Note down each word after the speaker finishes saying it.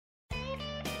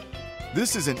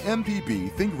This is an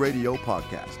MPB Think Radio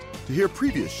podcast. To hear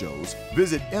previous shows,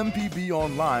 visit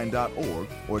mpbonline.org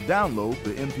or download the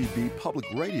MPB Public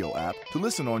Radio app to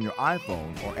listen on your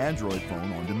iPhone or Android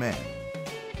phone on demand.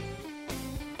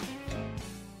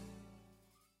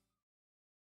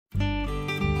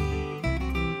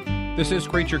 This is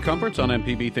Creature Comforts on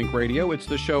MPB Think Radio. It's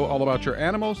the show all about your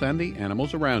animals and the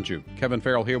animals around you. Kevin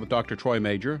Farrell here with Dr. Troy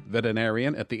Major,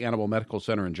 veterinarian at the Animal Medical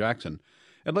Center in Jackson,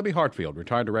 and Libby Hartfield,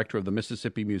 retired director of the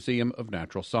Mississippi Museum of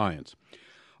Natural Science.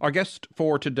 Our guest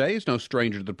for today is no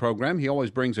stranger to the program. He always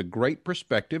brings a great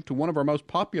perspective to one of our most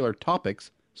popular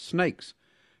topics, snakes.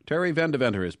 Terry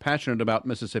Vandeventer is passionate about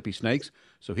Mississippi snakes,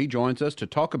 so he joins us to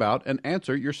talk about and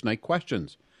answer your snake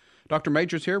questions. Dr.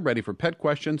 Major's here, ready for pet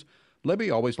questions.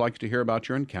 Libby always likes to hear about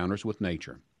your encounters with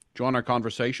nature. Join our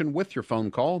conversation with your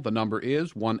phone call. The number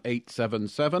is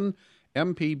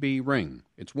 1-877-MPB-RING.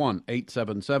 It's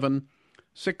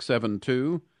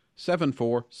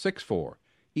 1-877-672-7464.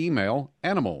 Email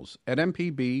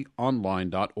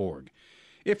animals@mpbonline.org.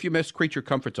 If you missed Creature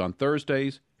Comforts on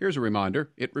Thursdays, here's a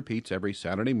reminder. It repeats every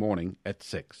Saturday morning at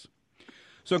 6.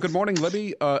 So good morning,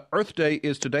 Libby. Earth Day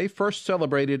is today, first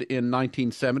celebrated in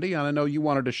 1970, and I know you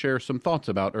wanted to share some thoughts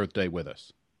about Earth Day with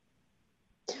us.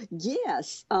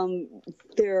 Yes,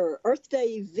 there are Earth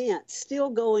Day events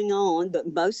still going on,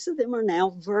 but most of them are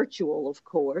now virtual, of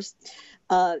course.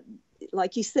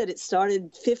 Like you said, it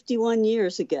started 51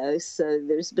 years ago, so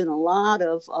there's been a lot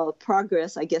of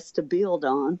progress, I guess, to build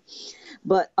on.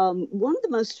 But one of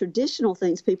the most traditional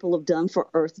things people have done for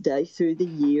Earth Day through the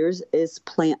years is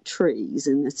plant trees,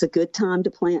 and it's a good time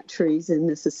to plant trees in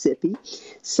Mississippi.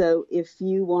 So if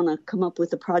you want to come up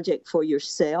with a project for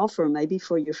yourself or maybe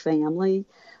for your family,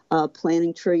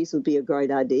 planting trees would be a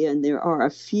great idea, and there are a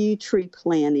few tree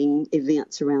planting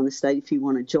events around the state if you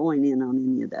want to join in on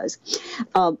any of those.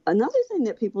 Another thing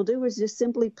that people do is just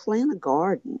simply plant a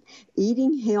garden.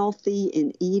 Eating healthy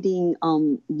and eating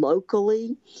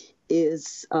locally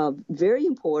is very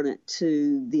important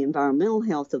to the environmental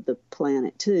health of the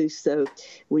planet, too. So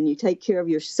when you take care of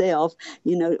yourself,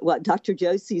 you know what Dr.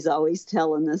 Josie's always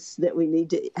telling us, that we need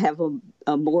to have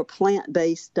a more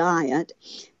plant-based diet.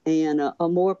 And a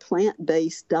more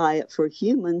plant-based diet for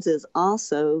humans is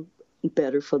also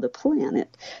better for the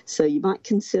planet. So you might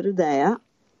consider that.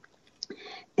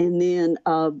 And then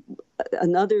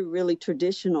another really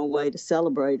traditional way to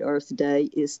celebrate Earth Day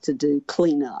is to do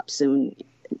cleanups. And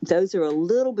those are a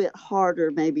little bit harder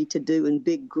maybe to do in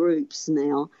big groups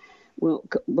now. Well,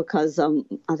 because I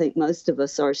think most of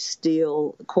us are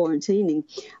still quarantining.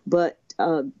 But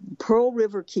Pearl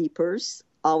River Keepers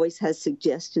always has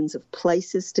suggestions of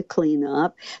places to clean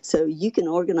up. So you can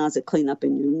organize a cleanup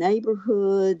in your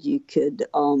neighborhood. You could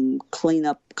clean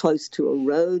up close to a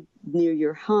road near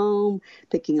your home,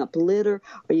 picking up litter,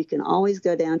 or you can always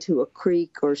go down to a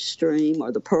creek or stream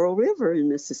or the Pearl River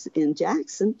in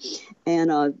Jackson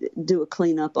and do a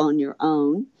cleanup on your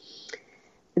own.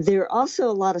 There are also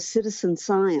a lot of citizen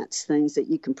science things that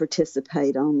you can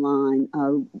participate online.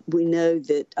 We know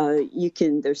that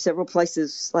there's several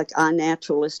places like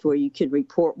iNaturalist where you can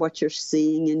report what you're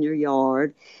seeing in your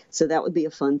yard. So that would be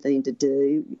a fun thing to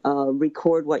do.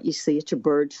 Record what you see at your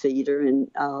bird feeder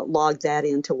and log that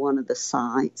into one of the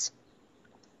sites.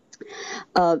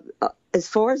 As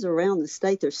far as around the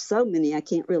state, there's so many, I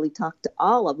can't really talk to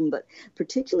all of them, but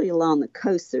particularly along the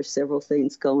coast, there's several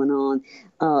things going on.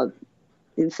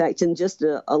 In fact, in just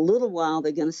a little while,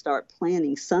 they're going to start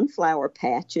planting sunflower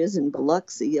patches in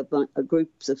Biloxi,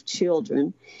 groups of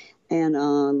children. And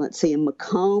let's see, in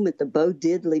Macomb at the Bo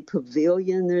Diddley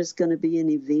Pavilion, there's going to be an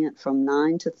event from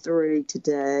 9 to 3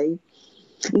 today.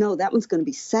 No, that one's going to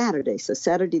be Saturday. So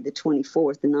Saturday the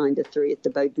 24th, the 9 to 3 at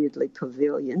the Bo Diddley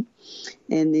Pavilion.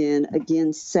 And then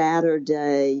again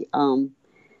Saturday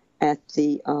at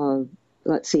the,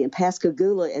 in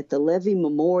Pascagoula at the Levy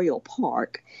Memorial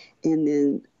Park. And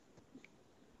then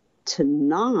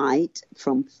tonight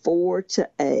from 4 to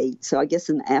 8, so I guess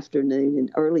in the afternoon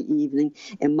and early evening,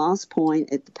 in Moss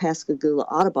Point at the Pascagoula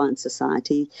Audubon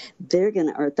Society,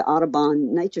 or at the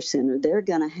Audubon Nature Center, they're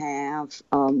going to have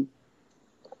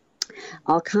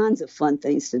all kinds of fun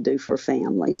things to do for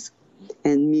families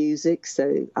and music.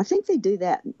 So I think they do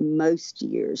that most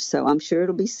years. So I'm sure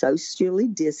it'll be socially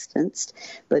distanced,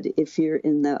 but if you're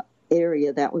in the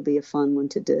area, that would be a fun one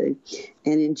to do.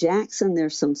 And in Jackson,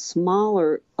 there's some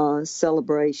smaller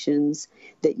celebrations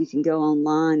that you can go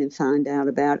online and find out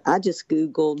about. I just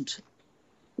Googled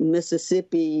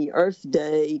Mississippi Earth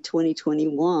Day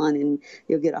 2021, and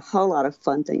you'll get a whole lot of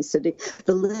fun things to do.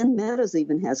 The Lynn Meadows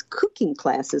even has cooking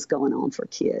classes going on for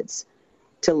kids.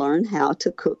 to learn how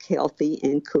to cook healthy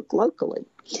and cook locally.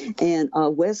 And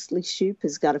Wesley Shoup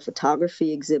has got a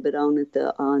photography exhibit on at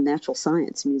the Natural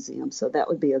Science Museum, so that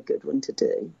would be a good one to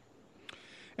do.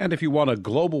 And if you want a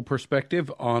global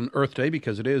perspective on Earth Day,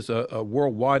 because it is a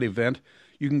worldwide event,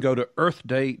 you can go to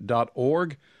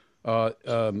earthday.org.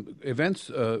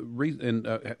 Events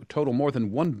total more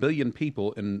than 1 billion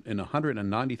people in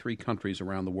 193 countries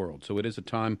around the world. So it is a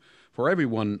time for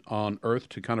everyone on Earth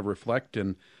to kind of reflect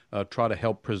and try to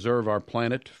help preserve our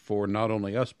planet for not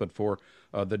only us, but for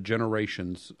the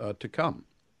generations to come.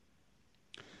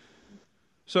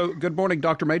 So good morning,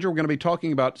 Dr. Major. We're going to be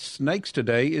talking about snakes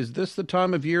today. Is this the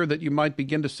time of year that you might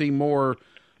begin to see more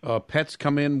pets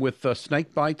come in with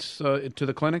snake bites to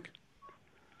the clinic?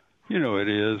 You know, it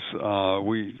is.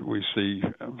 We see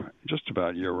just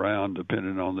about year-round,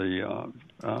 depending on the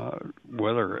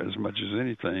weather as much as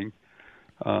anything.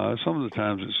 Some of the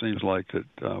times it seems like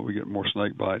that we get more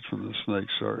snake bites when the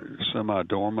snakes are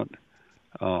semi-dormant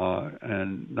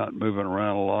and not moving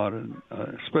around a lot, and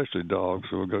especially dogs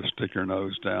who will go stick their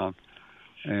nose down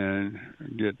and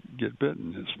get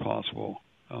bitten as possible.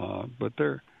 But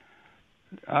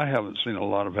I haven't seen a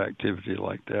lot of activity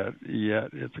like that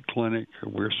yet at the clinic.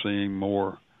 We're seeing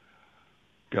more,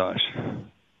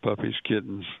 puppies,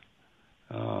 kittens.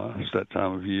 It's that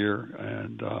time of year,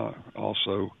 and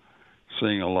also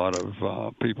seeing a lot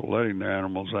of people letting their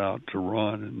animals out to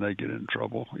run, and they get in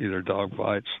trouble, either dog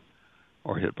bites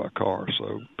or hit by cars.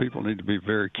 So people need to be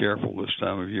very careful this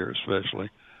time of year, especially.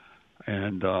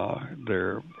 And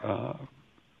there's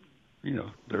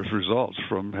results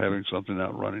from having something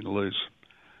out running loose.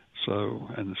 So,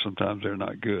 and sometimes they're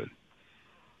not good.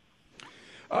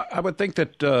 I would think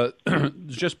that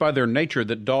just by their nature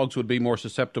that dogs would be more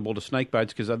susceptible to snake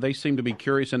bites because they seem to be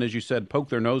curious and, as you said, poke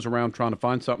their nose around trying to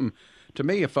find something. To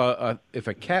me, if a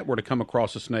cat were to come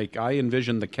across a snake, I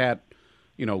envision the cat,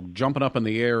 jumping up in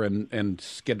the air and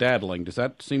skedaddling. Does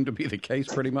that seem to be the case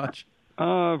pretty much?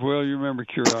 Well, you remember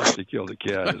curiosity killed a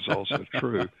cat is also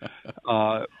true.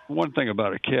 One thing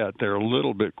about a cat, they're a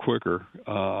little bit quicker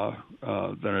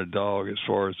than a dog as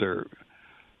far as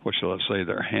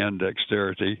their hand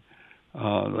dexterity.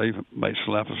 They may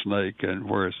slap a snake, and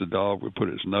whereas the dog would put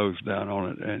its nose down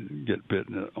on it and get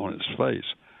bitten on its face.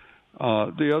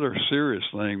 The other serious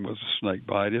thing with a snake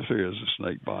bite, if there is a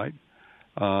snake bite,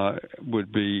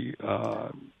 would be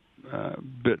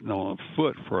bitten on a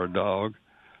foot for a dog.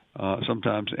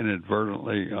 Sometimes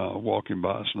inadvertently walking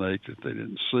by a snake that they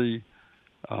didn't see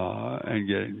and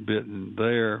getting bitten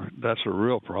there. That's a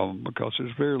real problem because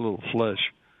there's very little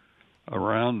flesh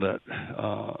around that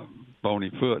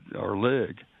bony foot or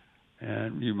leg,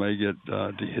 and you may get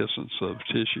dehiscence of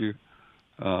tissue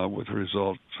with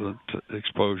results of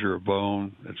exposure of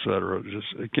bone, etc.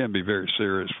 It can be very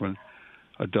serious when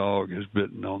a dog is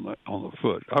bitten on the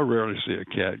foot. I rarely see a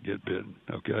cat get bitten.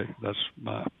 Okay, that's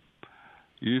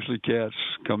usually cats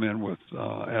come in with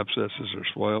abscesses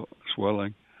or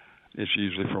swelling. It's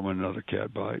usually from another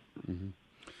cat bite. Mm-hmm.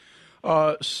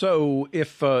 So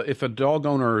if a dog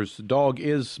owner's dog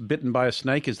is bitten by a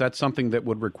snake, is that something that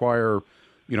would require,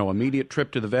 immediate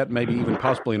trip to the vet, maybe even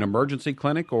possibly an emergency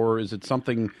clinic, or is it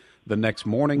something the next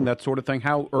morning, that sort of thing?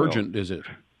 How urgent is it?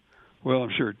 Well,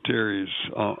 I'm sure Terry's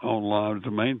online.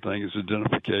 The main thing is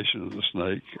identification of the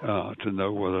snake to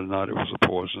know whether or not it was a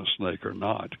poisonous snake or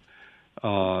not.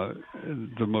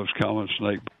 The most common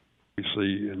snake we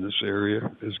see in this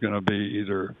area is going to be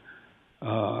either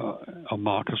a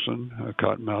moccasin, a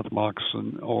cottonmouth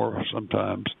moccasin, or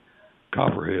sometimes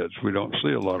copperheads. We don't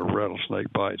see a lot of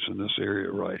rattlesnake bites in this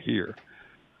area right here.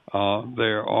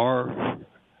 There are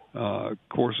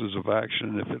courses of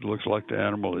action if it looks like the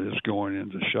animal is going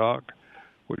into shock,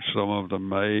 which some of them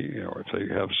may, or if they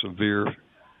have severe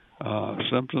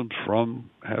symptoms from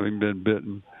having been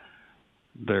bitten.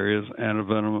 There is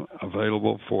antivenom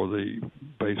available for the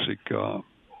basic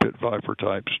pit viper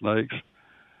type snakes,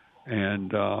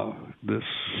 and this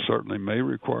certainly may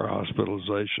require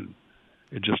hospitalization.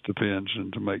 It just depends,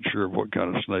 and to make sure what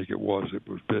kind of snake it was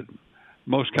bitten.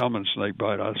 Most common snake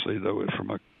bite I see, though, is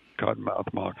from a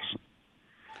cottonmouth moccasin.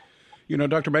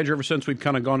 Dr. Major, ever since we've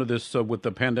kind of gone to this with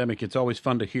the pandemic, it's always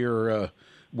fun to hear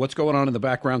what's going on in the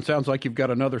background. Sounds like you've got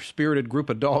another spirited group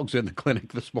of dogs in the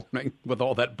clinic this morning with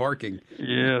all that barking.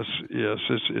 Yes,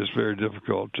 it's very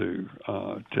difficult to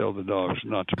tell the dogs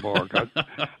not to bark.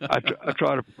 I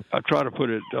try to put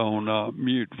it on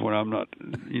mute when I'm not,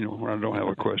 when I don't have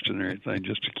a question or anything,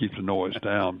 just to keep the noise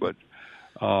down. But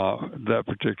that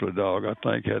particular dog, I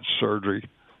think, had surgery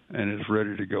and is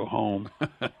ready to go home.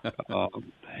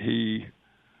 He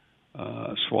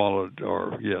swallowed,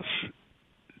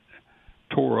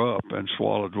 tore up and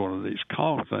swallowed one of these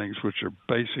Kong things, which are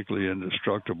basically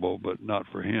indestructible, but not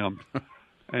for him.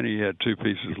 And he had 2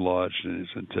 pieces lodged in his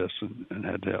intestine and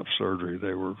had to have surgery.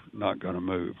 They were not going to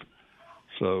move.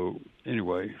 So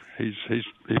anyway, he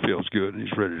feels good and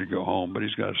he's ready to go home, but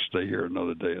he's got to stay here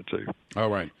another day or 2. All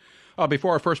right.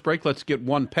 Before our first break, let's get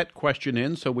one pet question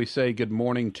in. So we say good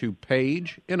morning to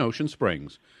Paige in Ocean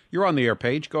Springs. You're on the air,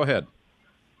 Paige. Go ahead.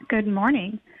 Good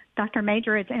morning. Dr.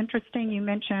 Major, it's interesting you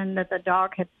mentioned that the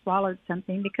dog had swallowed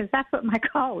something because that's what my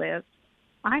call is.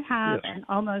 I have an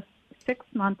almost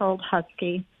 6-month-old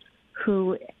husky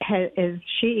who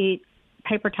she eats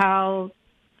paper towels,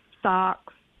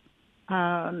 socks,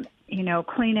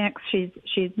 Kleenex.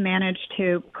 She's managed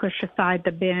to push aside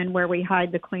the bin where we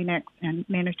hide the Kleenex and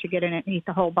managed to get in it and eat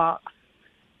the whole box.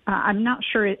 I'm not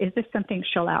sure, is this something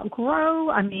she'll outgrow?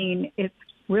 I mean, it's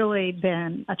really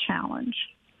been a challenge.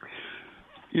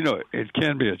 It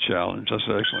can be a challenge. That's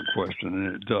an excellent question,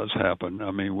 and it does happen.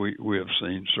 I mean, we have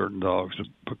seen certain dogs that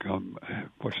become,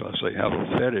 have a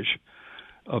fetish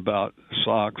about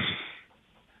socks,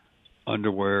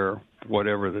 underwear,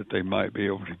 whatever that they might be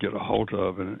able to get a hold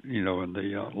of, in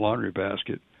the laundry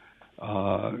basket.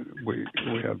 We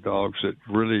have dogs that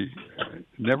really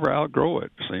never outgrow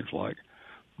it. Seems like,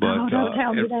 but don't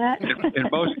tell me that. in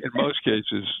most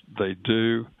cases they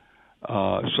do.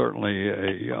 Certainly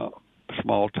a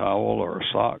small towel or a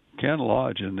sock can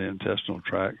lodge in the intestinal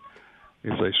tract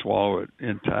if they swallow it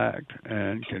intact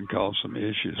and can cause some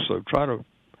issues. So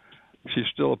she's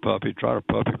still a puppy, try to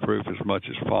puppy-proof as much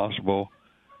as possible.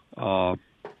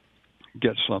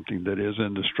 Get something that is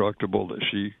indestructible that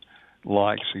she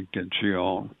likes and can chew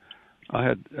on. I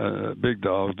had a big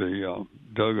dog, the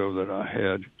Dogo that I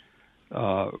had.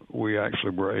 We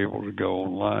actually were able to go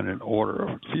online and order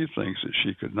a few things that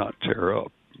she could not tear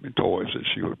up, toys that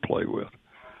she would play with,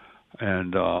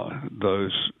 and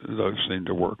those seem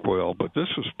to work well. But this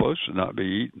was supposed to not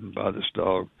be eaten by this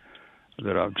dog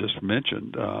that I've just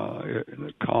mentioned.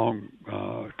 The Kong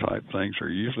type things are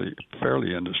usually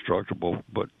fairly indestructible,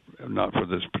 but not for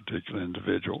this particular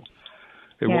individual.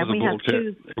 It was a bull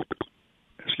terrier.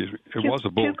 Excuse me. It was a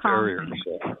bull terrier.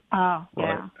 Oh,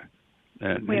 yeah.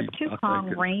 And we have 2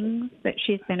 Kong rings that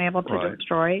she's been able to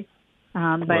destroy,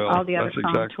 but all the other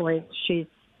Kong toys, she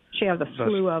has a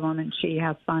slew of them, and she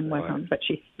has fun with them, but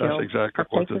she still that's exactly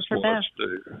what this was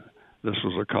too. This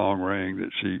was a Kong ring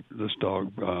that this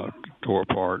dog tore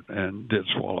apart and did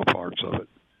swallow parts of it.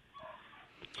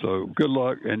 So good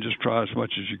luck, and just try as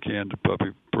much as you can to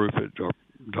puppy-proof it or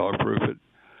dog-proof it,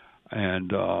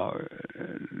 and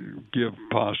give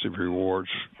positive rewards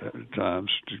at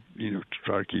times to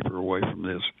try to keep her away from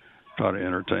this. Try to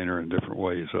entertain her in different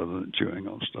ways other than chewing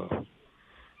on stuff.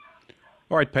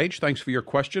 All right, Paige, thanks for your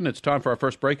question. It's time for our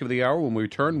first break of the hour. When we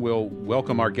return, we'll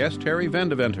welcome our guest, Terry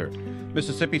Vandeventer.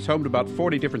 Mississippi's home to about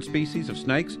 40 different species of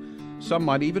snakes. Some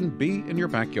might even be in your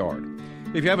backyard.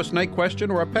 If you have a snake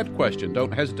question or a pet question,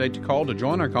 don't hesitate to call to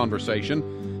join our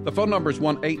conversation. The phone number is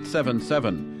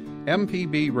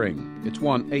 1-877-MPB-RING. It's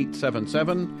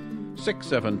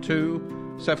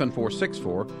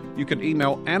 1-877-672-7464. You can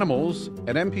email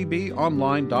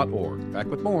animals@mpbonline.org. Back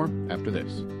with more after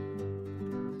this.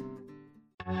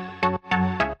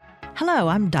 Hello,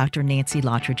 I'm Dr. Nancy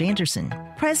Lottridge Anderson,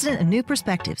 president of New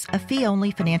Perspectives, a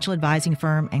fee-only financial advising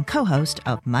firm and co-host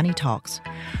of Money Talks.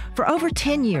 For over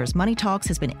 10 years, Money Talks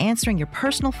has been answering your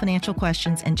personal financial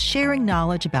questions and sharing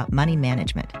knowledge about money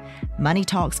management. Money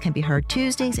Talks can be heard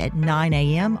Tuesdays at 9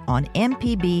 a.m. on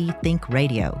MPB Think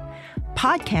Radio.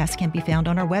 Podcasts can be found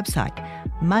on our website,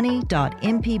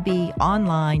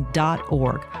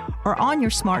 money.mpbonline.org, or on your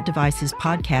smart device's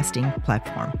podcasting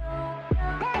platform.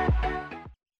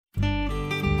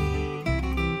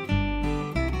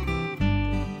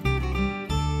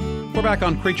 We're back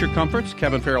on Creature Comforts.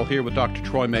 Kevin Farrell here with Dr.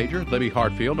 Troy Major, Libby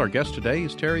Hartfield. Our guest today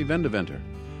is Terry Vandeventer.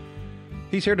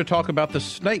 He's here to talk about the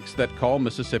snakes that call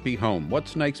Mississippi home. What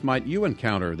snakes might you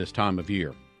encounter this time of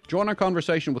year? Join our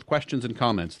conversation with questions and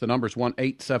comments. The number's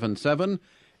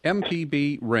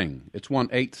 1-877-MPB-RING. It's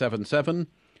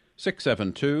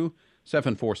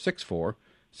 1-877-672-7464.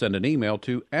 Send an email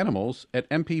to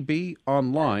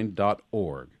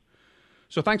animals@mpbonline.org.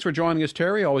 So thanks for joining us,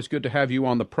 Terry. Always good to have you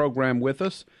on the program with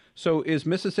us. So is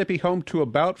Mississippi home to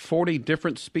about 40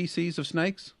 different species of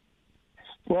snakes?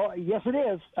 Well, yes, it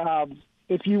is.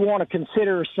 If you want to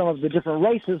consider some of the different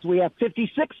races, we have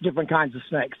 56 different kinds of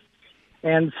snakes.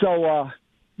 And so,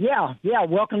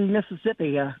 welcome to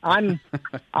Mississippi. I'm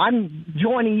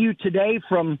joining you today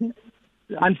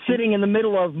I'm sitting in the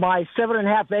middle of my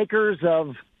 7.5 acres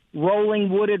of rolling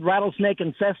wooded rattlesnake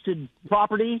infested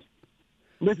property.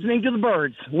 listening to the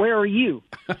birds. Where are you?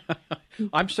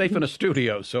 I'm safe in a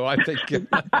studio, so I think.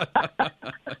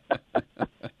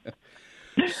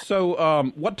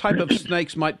 So, what type of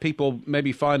snakes might people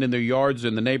maybe find in their yards,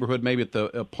 in the neighborhood, maybe at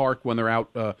the park when they're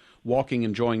out walking,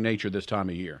 enjoying nature this time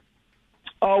of year?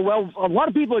 Oh, well, a lot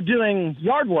of people are doing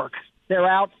yard work. They're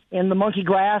out in the monkey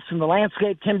grass and the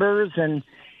landscape timbers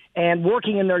and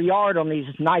working in their yard on these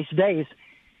nice days.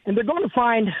 And they're going to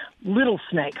find little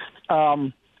snakes.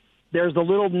 There's a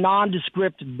little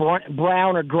nondescript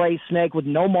brown or gray snake with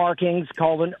no markings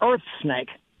called an earth snake.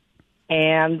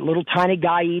 And little tiny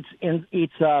guy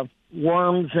eats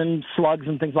worms and slugs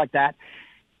and things like that.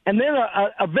 And then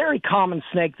a very common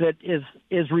snake that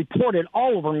is reported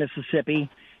all over Mississippi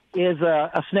is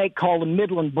a snake called a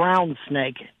Midland brown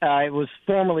snake. It was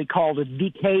formerly called a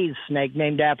DeKay's snake,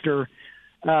 named after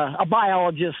a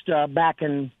biologist back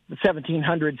in the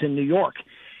 1700s in New York.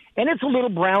 And it's a little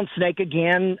brown snake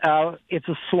again. It's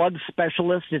a slug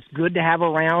specialist. It's good to have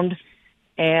around.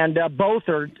 And both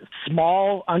are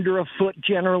small, under a foot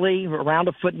generally, around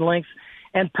a foot in length,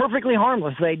 and perfectly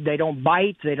harmless. They don't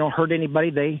bite. They don't hurt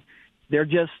anybody. They're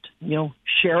just,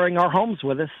 sharing our homes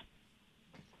with us.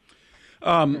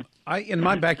 In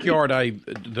my backyard,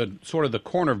 the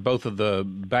corner of both of the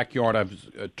backyard,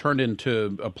 I've turned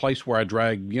into a place where I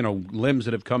drag, limbs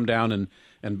that have come down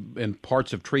and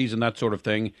parts of trees and that sort of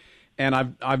thing. And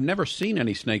I've never seen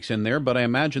any snakes in there, but I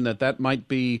imagine that might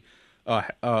be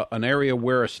an area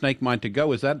where a snake might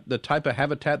go. Is that the type of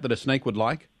habitat that a snake would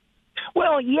like?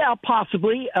 Well, yeah,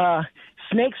 possibly.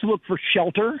 Snakes look for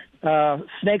shelter.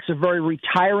 Snakes are very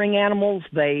retiring animals.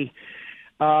 They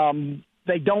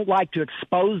don't like to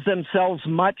expose themselves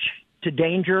much to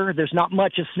danger. There's not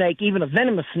much a snake, even a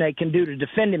venomous snake, can do to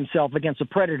defend himself against a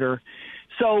predator.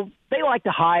 So they like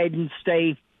to hide and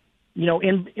stay,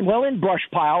 in brush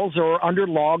piles or under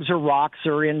logs or rocks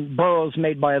or in burrows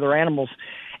made by other animals.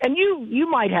 And you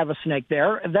might have a snake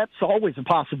there. That's always a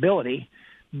possibility.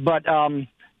 But a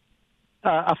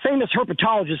famous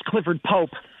herpetologist, Clifford Pope,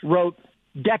 wrote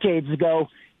decades ago,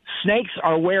 "Snakes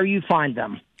are where you find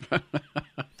them."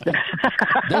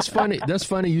 That's funny. That's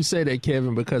funny you say that,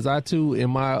 Kevin, because I too,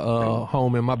 in my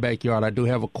home, in my backyard, I do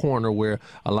have a corner where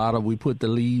we put the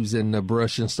leaves and the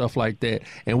brush and stuff like that.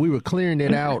 And we were clearing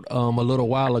it out a little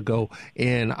while ago.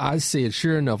 And I said,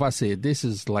 sure enough, this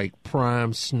is like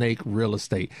prime snake real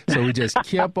estate. So we just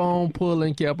kept on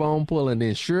pulling.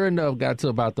 Then sure enough, got to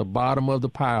about the bottom of the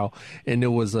pile. And there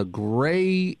was a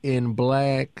gray and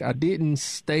black. I didn't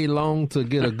stay long to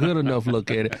get a good enough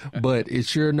look at it, but it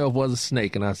sure enough was a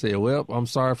snake. And I said, well, I'm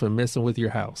sorry for messing with your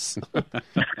house.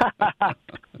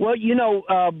 Well,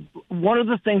 one of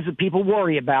the things that people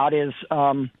worry about is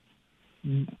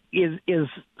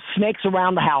snakes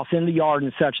around the house, in the yard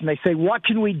and such. And they say, what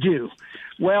can we do?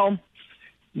 Well,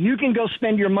 you can go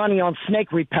spend your money on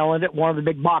snake repellent at one of the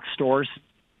big box stores.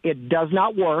 It does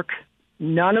not work.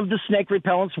 None of the snake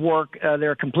repellents work.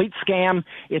 They're a complete scam.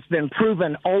 It's been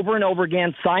proven over and over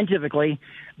again scientifically.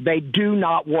 They do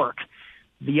not work.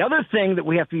 The other thing that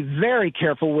we have to be very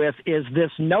careful with is this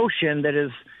notion that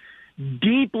is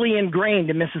deeply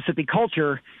ingrained in Mississippi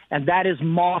culture, and that is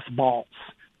mothballs.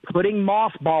 Putting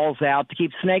mothballs out to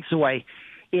keep snakes away.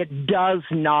 It does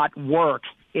not work.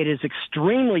 It is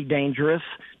extremely dangerous.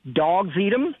 Dogs eat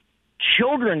them.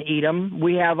 Children eat them.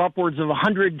 We have upwards of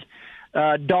 100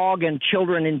 dog and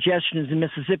children ingestions in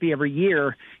Mississippi every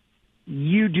year.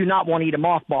 You do not want to eat a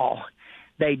mothball.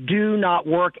 They do not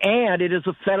work, and it is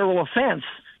a federal offense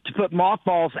to put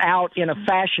mothballs out in a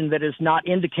fashion that is not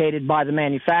indicated by the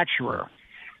manufacturer.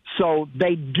 So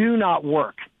they do not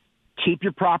work. Keep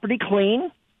your property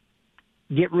clean.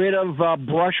 Get rid of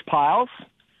brush piles.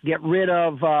 Get rid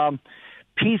of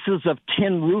pieces of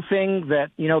tin roofing that,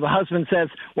 the husband says,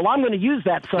 well, I'm going to use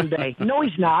that someday. No,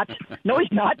 he's not.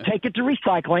 Take it to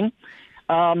recycling.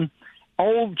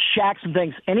 Old shacks and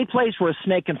things, any place where a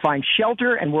snake can find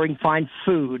shelter and where he can find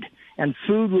food. And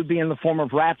food would be in the form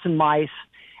of rats and mice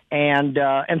and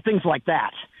things like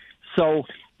that. So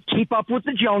keep up with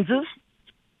the Joneses.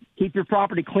 Keep your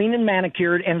property clean and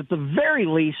manicured. And at the very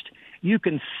least, you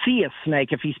can see a snake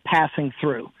if he's passing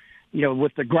through.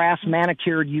 With the grass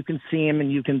manicured, you can see him,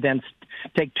 and you can then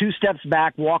take 2 steps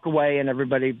back, walk away, and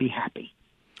everybody be happy.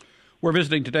 We're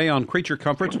visiting today on Creature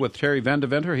Comforts with Terry Van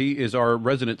Deventer. He is our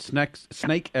resident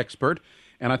snake expert,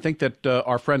 and I think that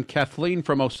our friend Kathleen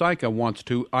from Osika wants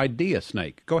to ID a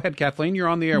snake. Go ahead, Kathleen. You're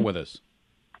on the air with us.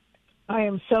 I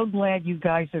am so glad you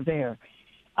guys are there.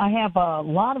 I have a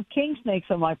lot of king snakes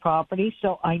on my property,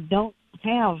 so I don't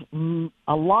have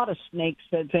a lot of snakes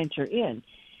that venture in.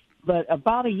 But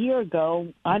about a year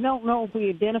ago, I don't know if we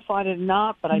identified it or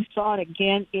not, but I saw it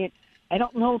again. It I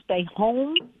don't know if they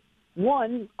home.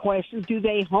 One question, do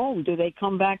they home? Do they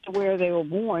come back to where they were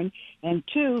born? And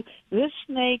two, this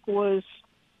snake was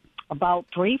about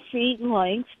 3 feet in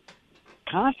length,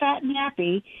 kind of fat and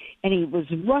happy, and he was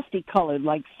rusty colored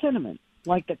like cinnamon,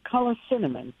 like the color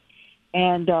cinnamon.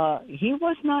 And he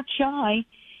was not shy.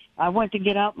 I went to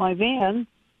get out my van,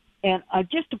 and I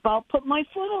just about put my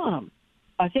foot on him.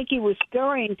 I think he was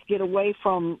scurrying to get away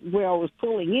from where I was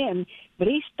pulling in, but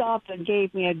he stopped and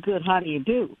gave me a good how do you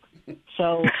do.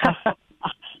 So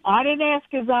I didn't ask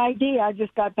his ID. I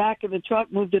just got back in the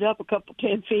truck, moved it up a couple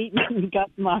 10 feet, and got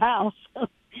to my house.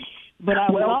 But I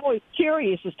was always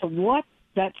curious as to what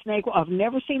that snake was. I've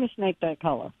never seen a snake that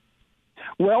color.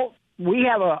 Well, we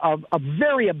have a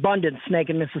very abundant snake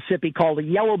in Mississippi called a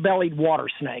yellow-bellied water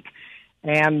snake.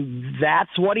 And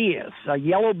that's what he is, a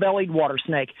yellow-bellied water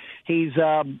snake. He's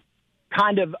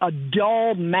kind of a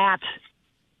dull, matte,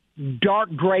 dark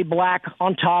gray-black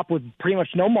on top with pretty much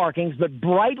no markings, but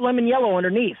bright lemon yellow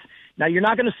underneath. Now, you're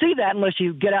not going to see that unless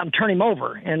you get out and turn him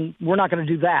over, and we're not going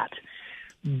to do that.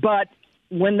 But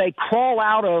when they crawl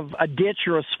out of a ditch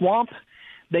or a swamp,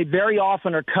 they very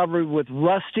often are covered with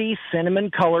rusty,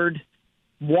 cinnamon-colored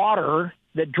water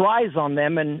that dries on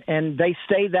them, and they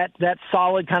stay that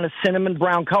solid kind of cinnamon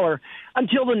brown color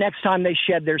until the next time they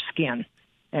shed their skin.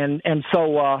 And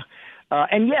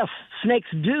yes, snakes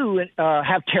do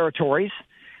have territories.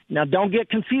 Now, don't get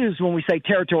confused when we say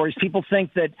territories. People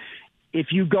think that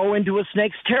if you go into a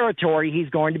snake's territory, he's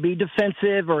going to be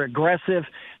defensive or aggressive.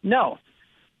 No,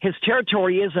 his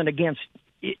territory isn't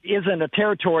a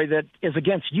territory that is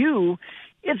against you.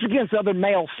 It's against other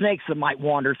male snakes that might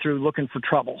wander through looking for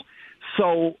trouble.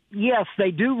 So, yes,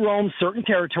 they do roam certain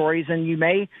territories, and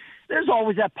there's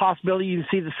always that possibility you can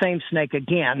see the same snake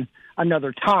again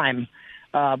another time.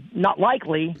 Not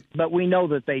likely, but we know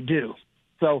that they do.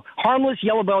 So, harmless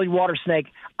yellow-bellied water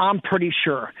snake, I'm pretty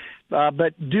sure.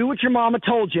 But do what your mama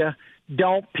told you.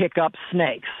 Don't pick up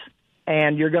snakes,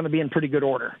 and you're going to be in pretty good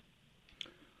order.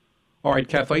 All right,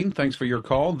 Kathleen, thanks for your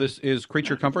call. This is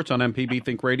Creature Comforts on MPB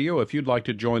Think Radio. If you'd like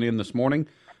to join in this morning,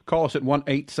 call us at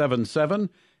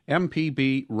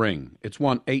 1-877-MPB-RING. It's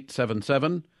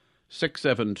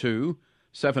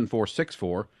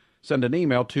 1-877-672-7464. Send an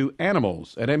email to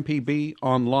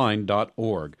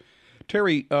animals@mpbonline.org.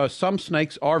 Terry, some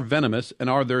snakes are venomous,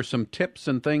 and are there some tips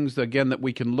and things, again, that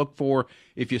we can look for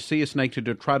if you see a snake to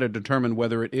try to determine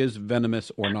whether it is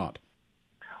venomous or not?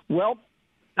 Well,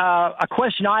 a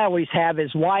question I always have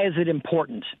is, why is it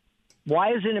important?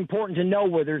 Why is it important to know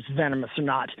whether it's venomous or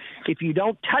not? If you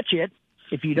don't touch it,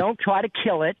 if you don't try to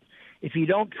kill it, if you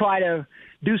don't try to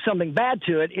do something bad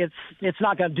to it, it's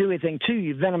not going to do anything to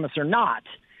you, venomous or not.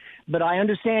 But I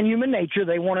understand human nature.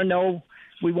 We want to know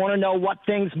what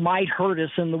things might hurt us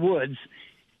in the woods.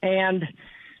 And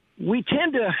we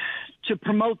tend to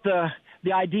promote the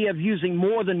idea of using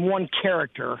more than one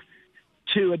character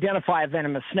to identify a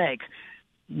venomous snake.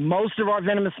 Most of our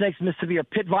venomous snakes in Mississippi are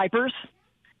pit vipers.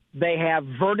 They have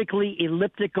vertically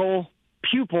elliptical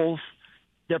pupils.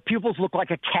 Their pupils look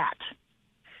like a cat.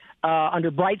 Under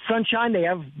bright sunshine, they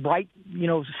have bright,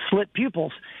 slit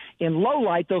pupils. In low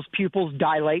light, those pupils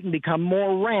dilate and become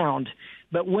more round.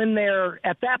 But when they're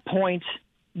at that point,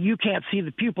 you can't see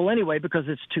the pupil anyway because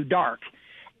it's too dark.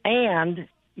 And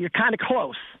you're kind of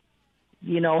close.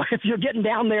 If you're getting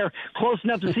down there close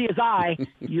enough to see his eye,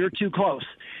 you're too close.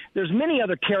 There's many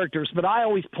other characters, but I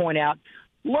always point out,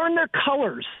 learn their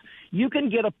colors. You can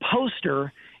get a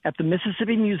poster at the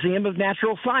Mississippi Museum of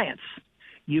Natural Science.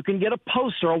 You can get a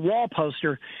poster, a wall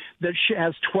poster, that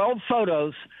has 12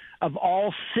 photos of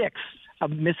all 6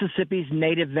 of Mississippi's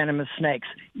native venomous snakes.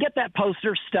 Get that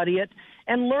poster, study it,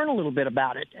 and learn a little bit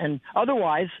about it. And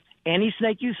otherwise, any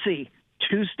snake you see,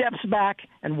 2 steps back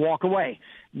and walk away.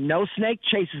 No snake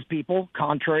chases people,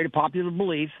 contrary to popular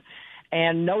belief,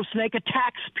 and no snake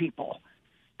attacks people.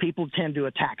 People tend to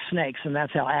attack snakes, and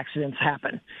that's how accidents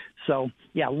happen. So,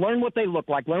 yeah, learn what they look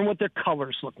like. Learn what their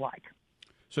colors look like.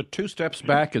 So 2 steps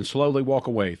back and slowly walk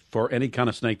away for any kind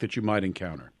of snake that you might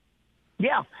encounter.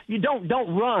 Yeah, you don't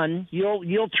run.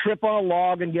 You'll trip on a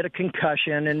log and get a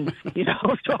concussion, and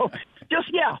so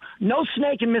no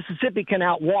snake in Mississippi can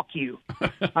outwalk you.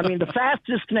 I mean, the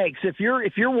fastest snakes, if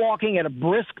you're walking at a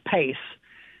brisk pace,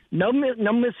 no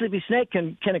Mississippi snake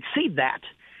can exceed that.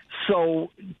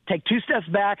 So take 2 steps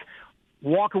back,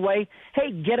 walk away. Hey,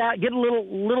 get out, get a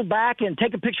little back, and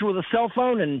take a picture with a cell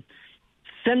phone and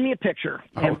send me a picture,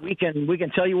 and we can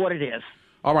tell you what it is.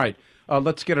 All right.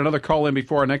 Let's get another call in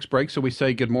before our next break. So we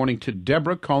say good morning to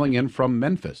Deborah calling in from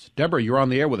Memphis. Deborah, you're on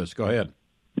the air with us. Go ahead.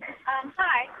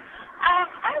 Hi.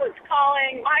 I was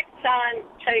calling. My son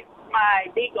takes my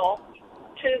beagle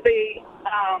to the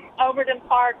Overton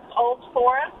Park Old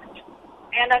Forest,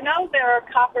 and I know there are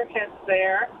copperheads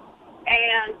there,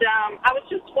 and I was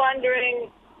just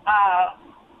wondering how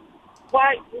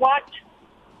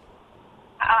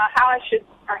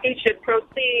he should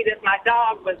proceed if my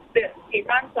dog was bitten. He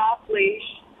runs off leash,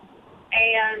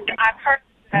 and I've heard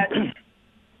that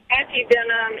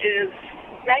anti-venom is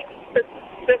snake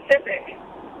specific.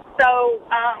 So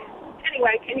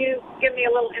anyway, can you give me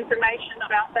a little information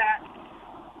about that?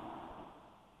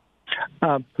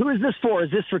 Who is this for?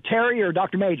 Is this for Terry or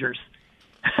Dr. Majors?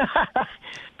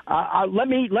 Let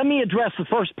me address the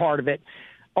first part of it.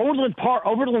 Overland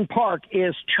Park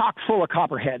is chock full of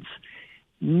copperheads.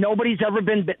 Nobody's ever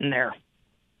been bitten there.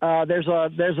 There's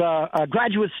a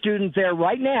graduate student there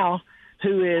right now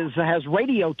who has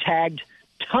radio tagged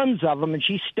tons of them, and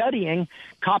she's studying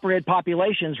copperhead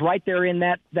populations right there in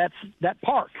that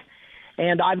park.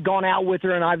 And I've gone out with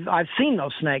her, and I've seen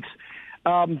those snakes.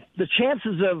 The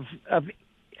chances of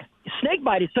snake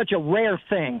bite is such a rare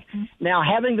thing. Now,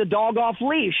 having the dog off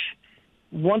leash,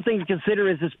 one thing to consider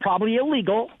is it's probably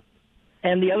illegal,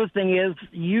 and the other thing is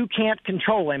you can't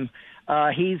control him.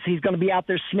 He's going to be out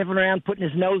there sniffing around, putting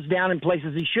his nose down in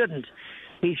places he shouldn't.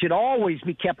 He should always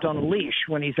be kept on a leash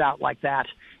when he's out like that,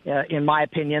 in my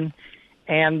opinion.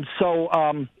 And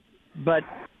so, but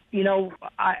you know,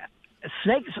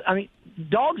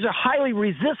 dogs are highly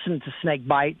resistant to snake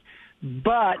bite,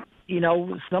 but you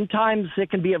know, sometimes it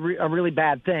can be a really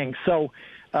bad thing. So.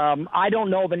 I don't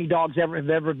know of any dogs have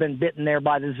ever been bitten there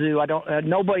by the zoo.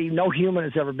 No human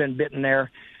has ever been bitten there,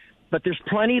 but there's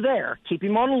plenty there. Keep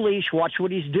him on a leash, watch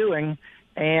what he's doing,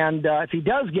 and if he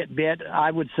does get bit,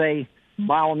 I would say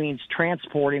by all means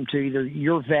transport him to either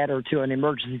your vet or to an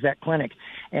emergency vet clinic.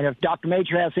 And if Dr.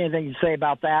 Major has anything to say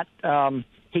about that,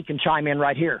 he can chime in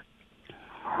right here.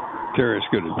 Terry, it's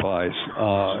good advice.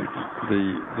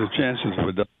 The chances of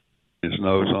a dog his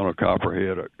nose on a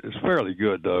copperhead is fairly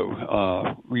good,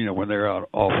 though. When they're out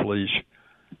off leash,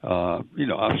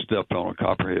 I've stepped on a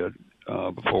copperhead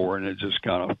before, and it just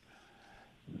kind of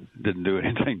didn't do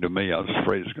anything to me. I was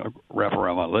afraid it's going to wrap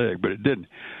around my leg, but it didn't.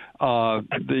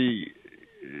 The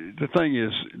thing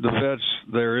is, the vets,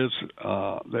 there is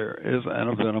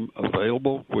antivenom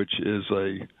available, which is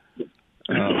for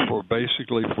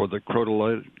the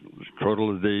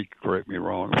Crotalidie. Correct me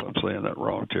wrong if I'm saying that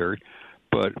wrong, Terry.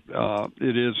 But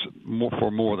it is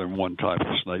for more than one type of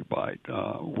snake bite.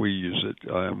 We use it,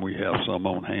 and we have some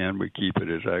on hand. We keep it.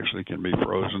 It actually can be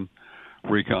frozen,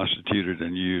 reconstituted,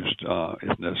 and used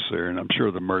if necessary. And I'm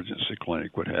sure the emergency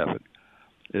clinic would have it.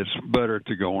 It's better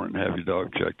to go in and have your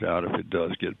dog checked out if it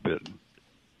does get bitten.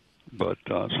 But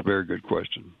it's a very good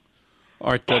question.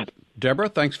 All right, Deborah,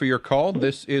 thanks for your call.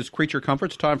 This is Creature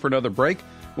Comforts. Time for another break.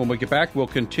 When we get back, we'll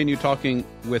continue talking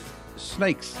with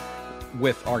snakes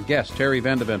with our guest, Terry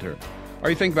Vandeventer. Are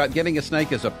you thinking about getting a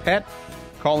snake as a pet?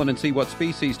 Call in and see what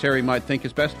species Terry might think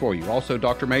is best for you. Also,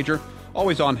 Dr. Major,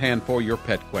 always on hand for your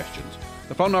pet questions.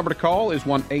 The phone number to call is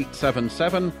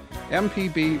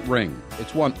 1-877-MPB-RING.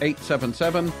 It's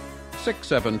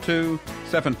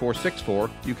 1-877-672-7464.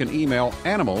 You can email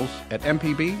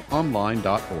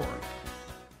animals@mpbonline.org.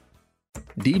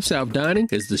 Deep South Dining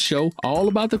is the show all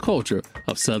about the culture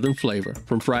of Southern flavor,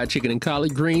 from fried chicken and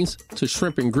collard greens to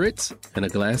shrimp and grits and a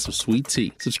glass of sweet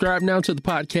tea. Subscribe now to the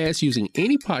podcast using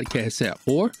any podcast app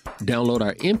or download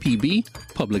our MPB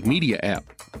Public Media app.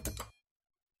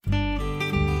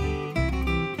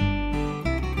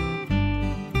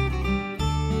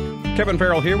 Kevin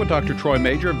Farrell here with Dr. Troy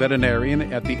Major,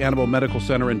 veterinarian at the Animal Medical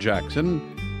Center in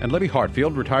Jackson, and Libby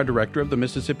Hartfield, retired director of the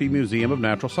Mississippi Museum of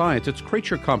Natural Science. It's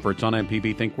Creature Comforts on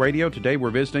MPB Think Radio. Today we're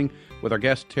visiting with our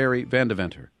guest, Terry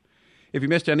Vandeventer. If you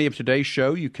missed any of today's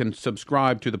show, you can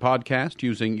subscribe to the podcast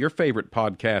using your favorite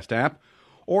podcast app,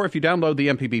 or if you download the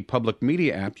MPB Public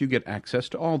Media app, you get access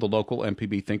to all the local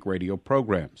MPB Think Radio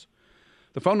programs.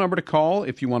 The phone number to call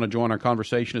if you want to join our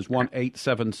conversation is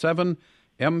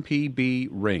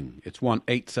 1-877-MPB-RING. It's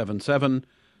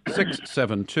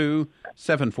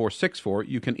 1-877-672-7464.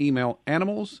 You can email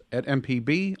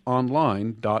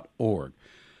animals@mpbonline.org.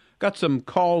 Got some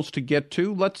calls to get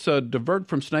to. Let's divert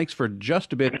from snakes for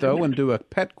just a bit, though, and do a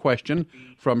pet question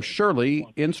from Shirley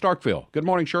in Starkville. Good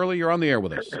morning, Shirley. You're on the air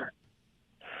with us.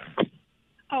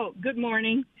 Oh, good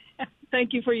morning.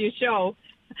 Thank you for your show.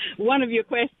 One of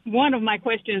my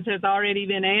questions has already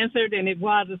been answered, and it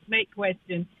was a snake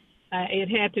question. It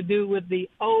had to do with the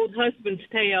old husband's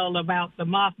tale about the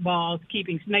mothballs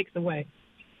keeping snakes away.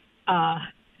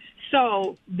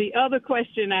 So the other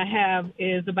question I have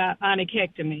is about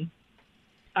onychectomy.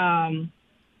 I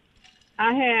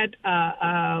had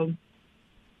a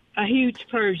huge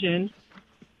Persian,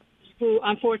 who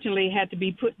unfortunately had to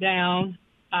be put down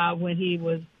when he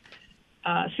was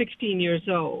 16 years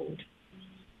old.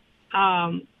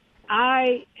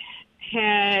 I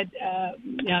had,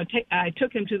 I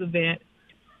took him to the vet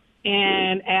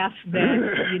and asked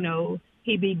that,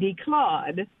 he be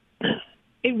declawed.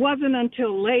 It wasn't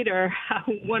until later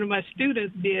one of my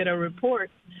students did a report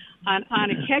on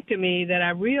onychectomy that I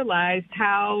realized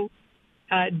how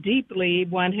deeply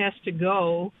one has to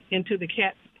go into the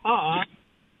cat's paw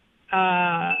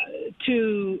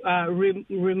to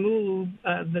remove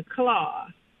the claw.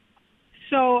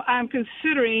 So I'm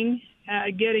considering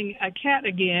getting a cat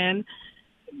again,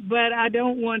 but I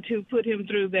don't want to put him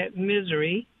through that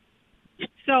misery.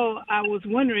 So I was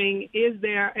wondering, is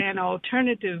there an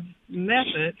alternative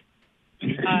method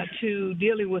to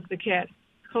dealing with the cat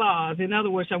claws? In other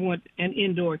words, I want an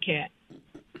indoor cat.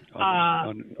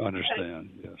 Understand,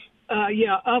 yes.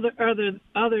 Other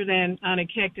than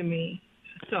onychectomy.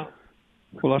 So.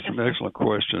 Well, that's an excellent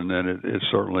question, and it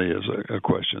certainly is a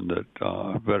question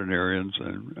that veterinarians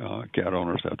and cat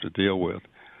owners have to deal with.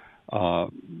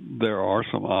 There are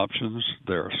some options.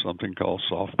 There are something called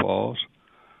soft paws,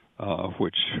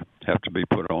 which have to be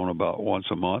put on about once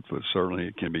a month, but certainly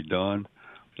it can be done.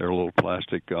 They're little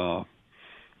plastic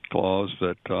claws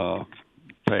that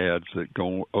pads that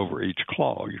go over each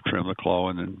claw. You trim the claw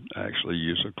and then actually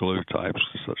use a glue type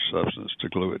such substance to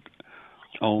glue it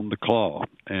on the claw,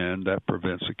 and that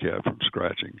prevents the cat from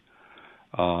scratching.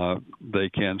 They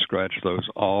can scratch those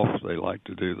off. They like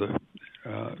to do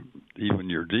even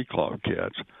your declawed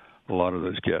cats. A lot of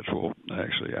those cats will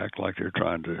actually act like they're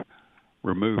trying to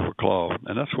remove a claw,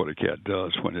 and that's what a cat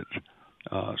does when it's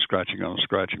scratching on a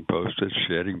scratching post. It's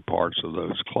shedding parts of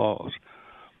those claws.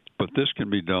 But this can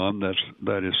be done.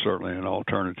 That is certainly an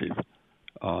alternative,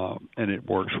 and it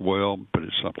works well, but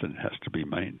it's something that has to be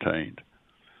maintained.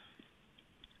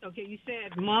 Okay, you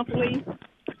said monthly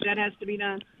that has to be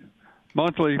done?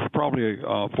 Monthly, probably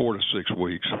 4 to 6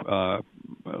 weeks. A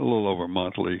little over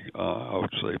monthly, I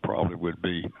would say probably would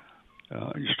be,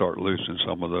 you start loosening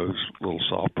some of those little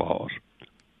soft paws.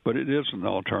 But it is an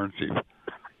alternative.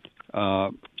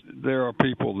 There are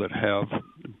people that have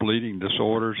bleeding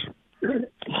disorders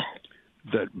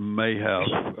that may have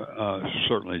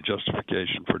certainly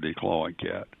justification for declawing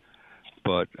cat.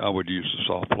 But I would use the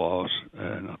soft claws,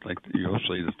 and I think that you'll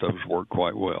see that those work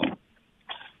quite well.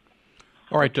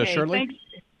 All right, okay, Shirley.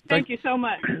 Thank you so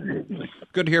much.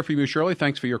 Good to hear from you, Shirley.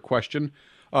 Thanks for your question.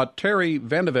 Terry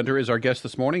Vandeventer is our guest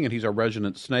this morning, and he's our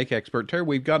resident snake expert. Terry,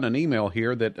 we've gotten an email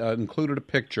here that included a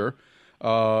picture.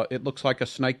 It looks like a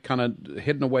snake kind of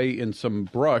hidden away in some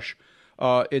brush.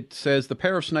 It says, the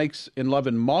pair of snakes in love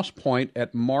in Moss Point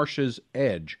at Marsh's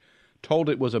Edge. Told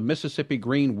it was a Mississippi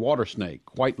green water snake,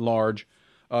 quite large.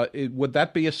 Would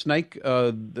that be a snake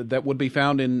that would be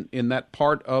found in that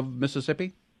part of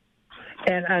Mississippi?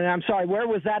 And I'm sorry, where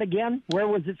was that again? Where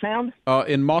was it found?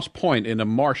 In Moss Point, in a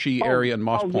marshy area in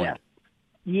Moss Point.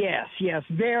 Yes.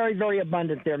 Very, very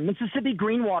abundant there. Mississippi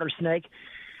green water snake.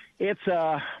 It's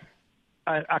a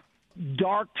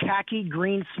dark, tacky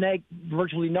green snake,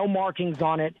 virtually no markings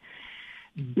on it.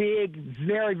 Big,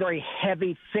 very, very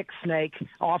heavy, thick snake,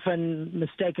 often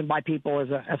mistaken by people as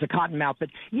a cottonmouth. But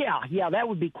yeah, that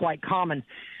would be quite common.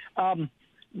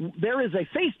 There is a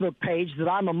Facebook page that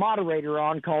I'm a moderator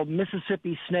on called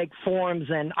Mississippi Snake Forums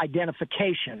and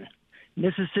Identification.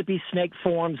 Mississippi Snake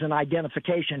Forums and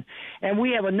Identification. And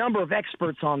we have a number of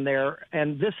experts on there.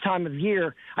 And this time of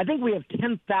year, I think we have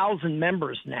 10,000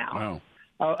 members now. Wow.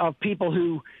 Of people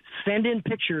who send in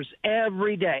pictures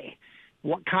every day.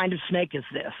 What kind of snake is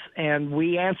this? And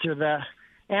we answer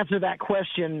that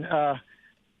question,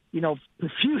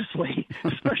 profusely,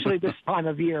 especially this time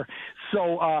of year.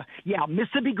 So,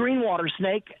 Mississippi green water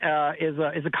snake is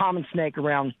a common snake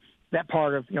around that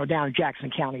part of down in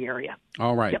Jackson County area.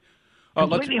 All right, yep.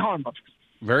 Completely harmless.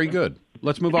 Very good.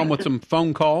 Let's move on with some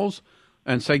phone calls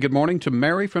and say good morning to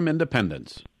Mary from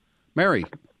Independence. Mary,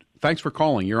 thanks for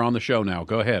calling. You're on the show now.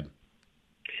 Go ahead.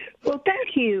 Well,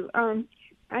 thank you.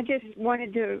 I just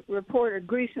wanted to report a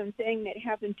gruesome thing that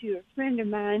happened to a friend of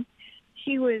mine.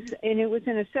 It was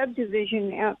in a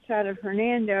subdivision outside of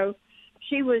Hernando.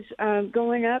 She was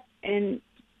going up and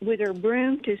with her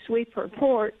broom to sweep her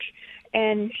porch,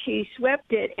 and she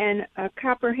swept it, and a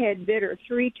copperhead bit her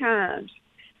 3 times.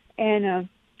 And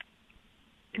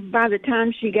by the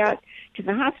time she got to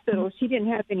the hospital, she didn't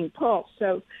have any pulse,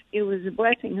 so it was a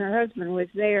blessing her husband was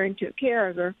there and took care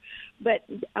of her. But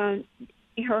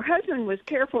her husband was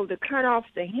careful to cut off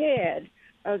the head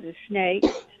of the snake,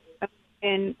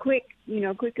 and quick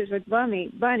as a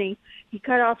bunny, he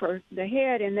cut off the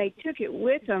head, and they took it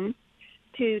with them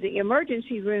to the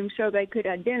emergency room so they could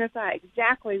identify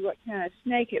exactly what kind of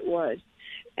snake it was.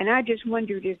 And I just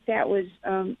wondered if that was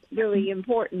really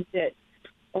important. That,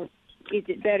 or is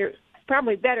it better?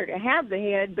 Probably better to have the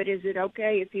head, but is it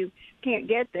okay if you can't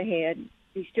get the head?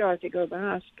 You still have to go to the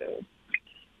hospital.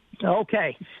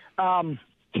 Okay.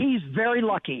 He's very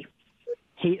lucky.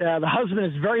 The husband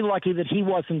is very lucky that he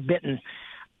wasn't bitten.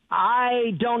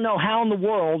 I don't know how in the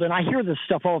world, and I hear this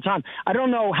stuff all the time, I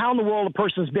don't know how in the world a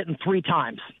person's bitten 3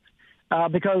 times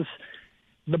because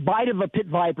the bite of a pit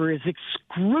viper is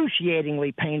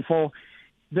excruciatingly painful.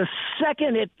 The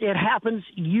second it happens,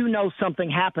 you know something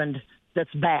happened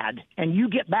that's bad, and you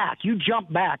get back, you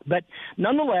jump back. But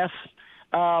nonetheless,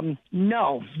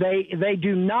 no, they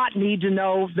do not need to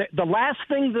know. The last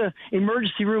thing the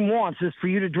emergency room wants is for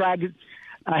you to drag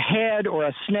a head or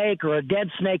a snake or a dead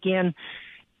snake in.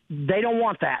 They don't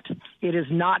want that. It is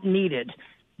not needed.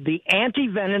 The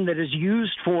anti-venom that is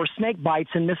used for snake bites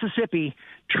in Mississippi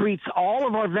treats all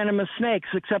of our venomous snakes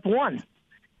except one.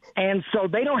 And so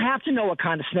they don't have to know what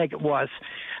kind of snake it was.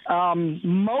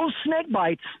 Most snake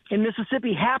bites in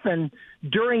Mississippi happen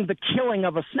during the killing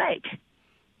of a snake.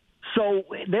 So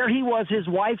there he was, his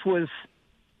wife was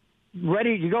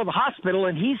ready to go to the hospital,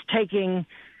 and he's taking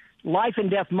life and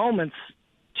death moments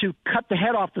to cut the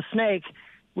head off the snake,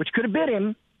 which could have bit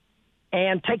him,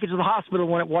 and take it to the hospital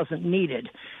when it wasn't needed.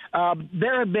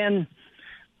 There have been,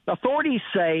 authorities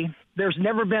say there's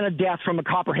never been a death from a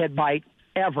copperhead bite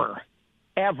ever.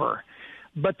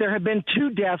 But there have been 2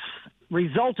 deaths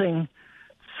resulting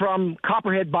from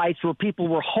copperhead bites where people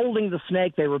were holding the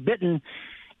snake, they were bitten,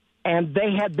 and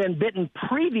they had been bitten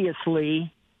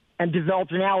previously and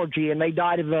developed an allergy, and they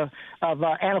died of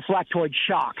anaphylactoid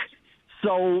shock.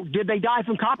 So did they die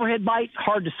from copperhead bite?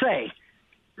 Hard to say,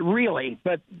 really,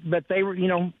 but they were,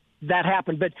 that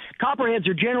happened. But copperheads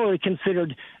are generally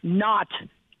considered not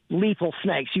lethal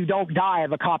snakes. You don't die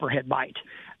of a copperhead bite.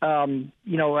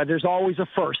 There's always a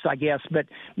first, I guess. But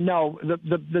no,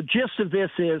 the gist of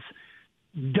this is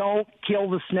don't kill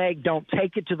the snake. Don't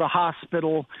take it to the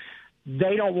hospital.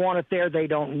 They don't want it there. They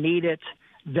don't need it.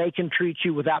 They can treat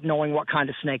you without knowing what kind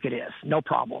of snake it is. No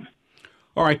problem.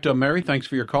 All right, Mary, thanks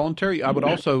for your call. And Terry, I would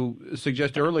also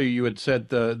suggest earlier you had said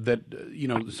that,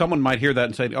 someone might hear that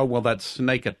and say, oh, well, that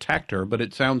snake attacked her. But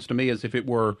it sounds to me as if it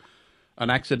were an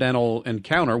accidental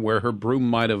encounter where her broom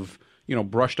might have,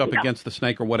 brushed up against the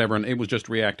snake or whatever, and it was just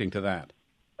reacting to that.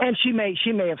 And she may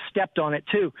have stepped on it,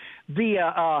 too.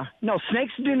 No,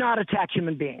 snakes do not attack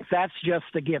human beings. That's just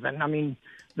a given. I mean,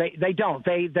 they don't.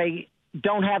 They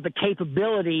don't have the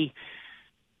capability,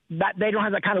 they don't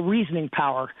have that kind of reasoning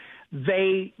power.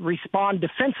 They respond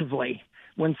defensively.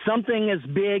 When something is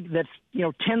big that's,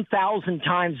 10,000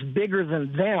 times bigger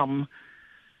than them,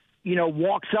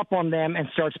 walks up on them and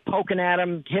starts poking at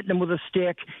them, hitting them with a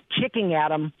stick, kicking at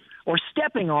them, or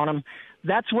stepping on them,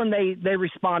 that's when they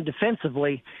respond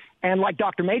defensively. And like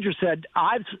Dr. Major said,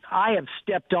 I have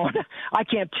stepped on, I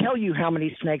can't tell you how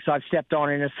many snakes I've stepped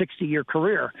on in a 60-year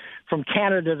career from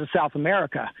Canada to South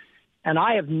America. And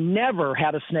I have never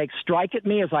had a snake strike at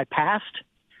me as I passed.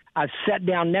 I've sat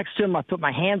down next to him. I put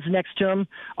my hands next to him,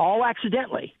 all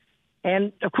accidentally.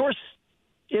 And, of course,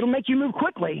 it'll make you move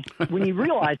quickly when you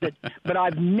realize it. But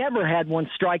I've never had one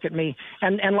strike at me.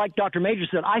 And like Dr. Major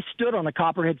said, I stood on a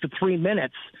copperhead for 3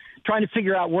 minutes trying to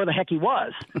figure out where the heck he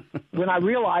was when I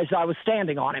realized I was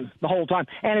standing on him the whole time.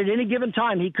 And at any given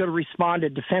time, he could have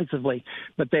responded defensively.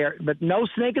 But no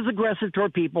snake is aggressive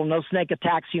toward people. No snake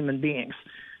attacks human beings.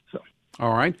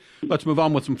 All right. Let's move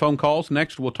on with some phone calls.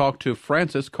 Next, we'll talk to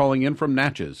Francis calling in from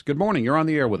Natchez. Good morning. You're on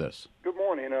the air with us. Good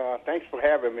morning. Thanks for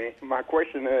having me. My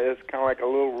question is kind of like a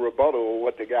little rebuttal of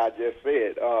what the guy just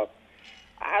said.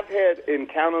 I've had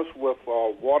encounters with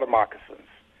water moccasins.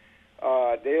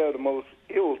 They are the most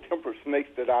ill-tempered snakes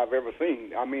that I've ever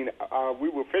seen. I mean, we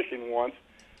were fishing once.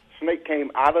 Snake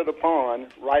came out of the pond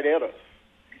right at us.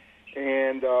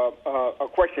 And a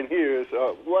question here is,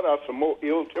 what are some more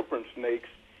ill-tempered snakes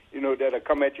that'll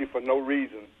come at you for no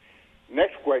reason?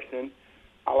 Next question,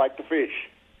 I like to fish.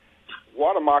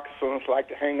 Water moccasins like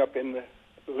to hang up in the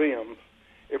limbs.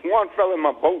 If one fell in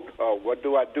my boat, what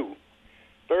do I do?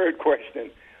 Third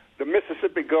question, the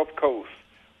Mississippi Gulf Coast.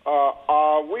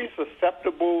 Are we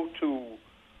susceptible to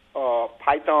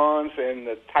pythons and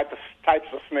the types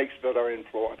of snakes that are in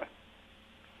Florida?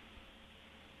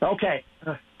 Okay,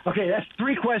 that's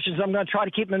 3 questions. I'm going to try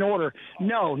to keep them in order.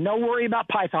 No worry about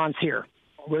pythons here.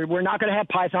 We're not going to have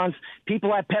pythons.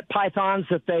 People have pet pythons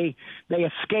that they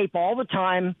escape all the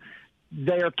time.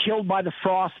 They are killed by the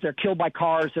frost. They're killed by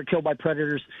cars. They're killed by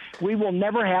predators. We will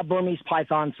never have Burmese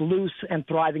pythons loose and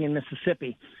thriving in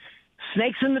Mississippi.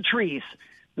 Snakes in the trees.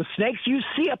 The snakes you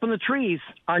see up in the trees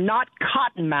are not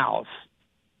cottonmouths.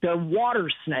 They're water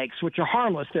snakes, which are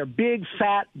harmless. They're big,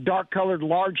 fat, dark-colored,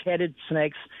 large-headed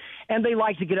snakes, and they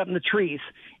like to get up in the trees.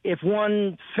 If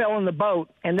one fell in the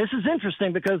boat, and this is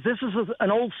interesting because this is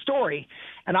an old story,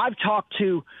 and I've talked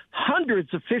to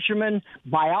hundreds of fishermen,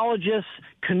 biologists,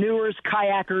 canoers,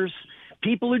 kayakers,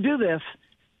 people who do this.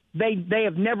 They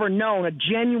have never known a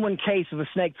genuine case of a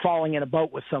snake falling in a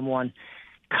boat with someone.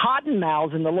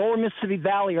 Cottonmouths in the lower Mississippi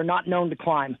Valley are not known to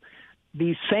climb.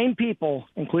 These same people,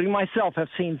 including myself, have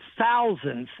seen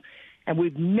thousands, and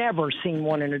we've never seen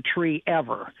one in a tree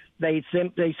ever. They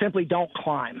simply don't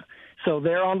climb. So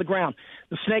they're on the ground.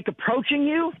 The snake approaching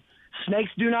you,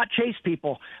 snakes do not chase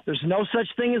people. There's no such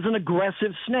thing as an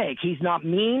aggressive snake. He's not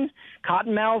mean.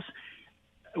 Cottonmouths,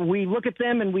 we look at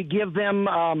them and we give them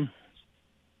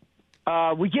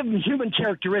human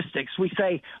characteristics. We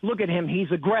say, look at him,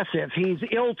 he's aggressive, he's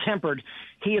ill-tempered.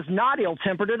 He is not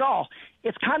ill-tempered at all.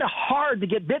 It's kind of hard to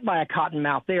get bit by a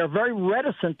cottonmouth. They are very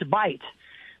reticent to bite.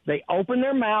 They open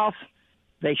their mouth,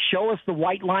 they show us the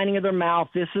white lining of their mouth.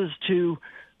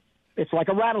 It's like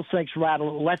a rattlesnake's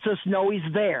rattle. It lets us know he's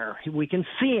there. We can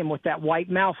see him with that white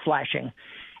mouth flashing.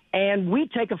 And we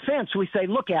take offense. We say,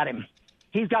 look at him.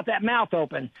 He's got that mouth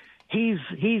open. He's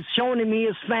showing me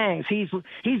his fangs. He's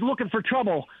looking for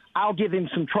trouble. I'll give him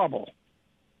some trouble.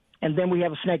 And then we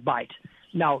have a snake bite.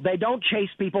 No, they don't chase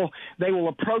people. They will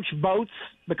approach boats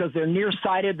because they're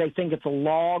nearsighted. They think it's a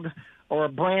log or a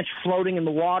branch floating in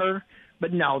the water.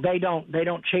 But no, they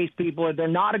don't chase people. They're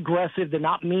not aggressive. They're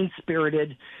not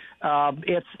mean-spirited.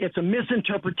 It's a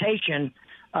misinterpretation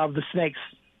of the snake's,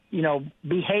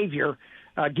 behavior,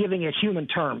 giving it human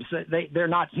terms. They're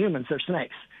not humans. They're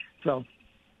snakes. So.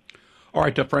 All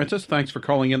right, Francis, thanks for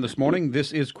calling in this morning.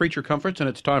 This is Creature Comforts, and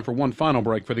it's time for one final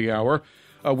break for the hour.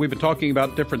 We've been talking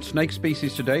about different snake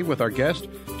species today with our guest,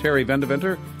 Terry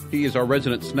Vandeventer. He is our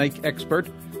resident snake expert.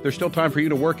 There's still time for you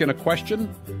to work in a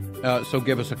question, so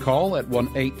give us a call at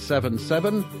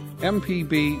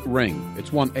 1-877-MPB-RING.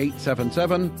 It's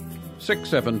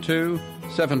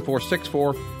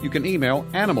 1-877-672-7464. You can email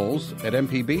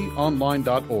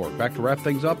animals@mpbonline.org. Back to wrap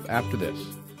things up after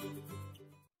this.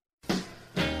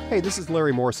 Hey, this is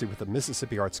Larry Morrissey with the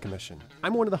Mississippi Arts Commission.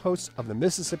 I'm one of the hosts of the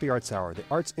Mississippi Arts Hour, the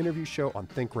arts interview show on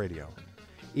Think Radio.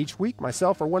 Each week,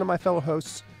 myself or one of my fellow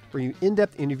hosts bring you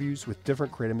in-depth interviews with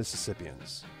different creative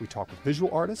Mississippians. We talk with visual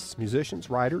artists, musicians,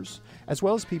 writers, as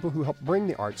well as people who help bring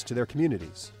the arts to their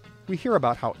communities. We hear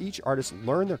about how each artist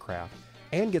learned their craft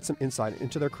and get some insight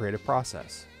into their creative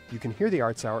process. You can hear the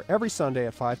Arts Hour every Sunday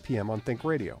at 5 p.m. on Think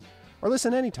Radio, or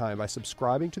listen anytime by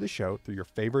subscribing to the show through your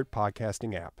favorite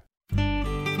podcasting app.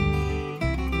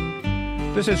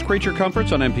 This is Creature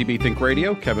Comforts on MPB Think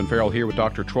Radio. Kevin Farrell here with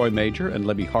Dr. Troy Major and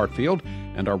Libby Hartfield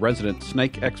and our resident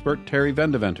snake expert, Terry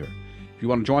Vandeventer. If you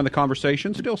want to join the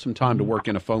conversation, still some time to work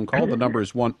in a phone call. The number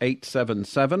is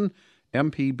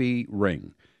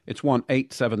 1-877-MPB-RING. It's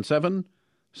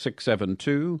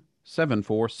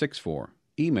 1-877-672-7464.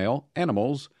 Email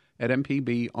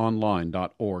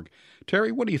animals@mpbonline.org.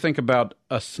 Terry, what do you think about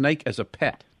a snake as a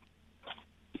pet?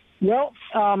 Well,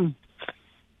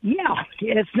 yeah,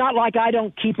 it's not like I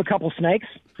don't keep a couple snakes.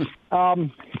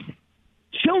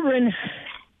 Children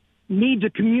need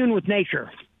to commune with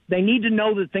nature. They need to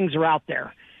know that things are out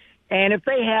there. And if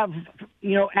they have,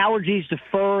 allergies to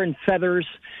fur and feathers,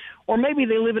 or maybe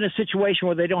they live in a situation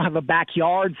where they don't have a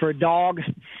backyard for a dog,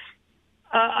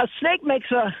 a snake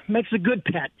makes a good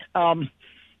pet.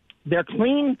 They're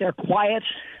clean, they're quiet,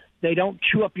 they don't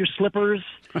chew up your slippers.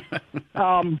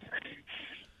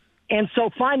 And so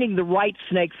finding the right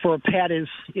snake for a pet is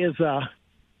an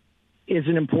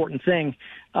important thing.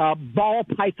 Ball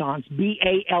pythons,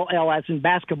 B-A-L-L as in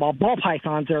basketball, ball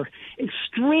pythons are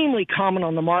extremely common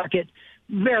on the market,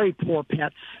 very poor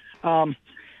pets.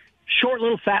 Short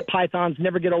little fat pythons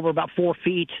never get over about 4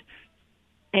 feet,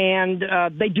 and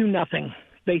they do nothing.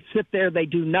 They sit there, they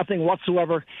do nothing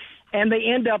whatsoever, and they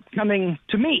end up coming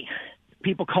to me.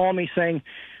 People call me saying,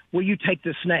 will you take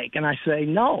this snake? And I say,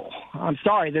 no, I'm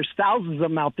sorry. There's thousands of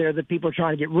them out there that people are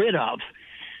trying to get rid of.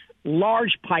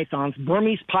 Large pythons,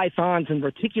 Burmese pythons and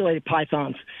reticulated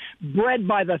pythons, bred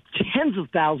by the tens of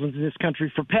thousands in this country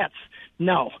for pets.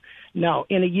 No.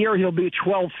 In a year, he'll be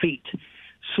 12 feet.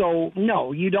 So,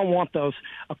 no, you don't want those.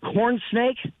 A corn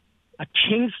snake, a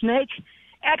king snake,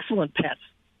 excellent pets.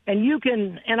 And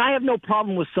I have no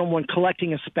problem with someone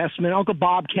collecting a specimen. Uncle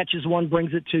Bob catches one,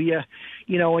 brings it to you,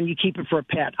 and you keep it for a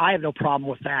pet. I have no problem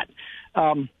with that.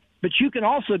 But you can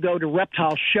also go to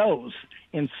reptile shows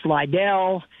in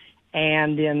Slidell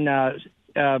and in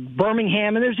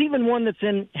Birmingham, and there's even one that's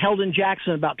held in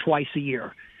Jackson about twice a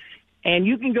year. And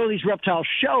you can go to these reptile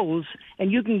shows,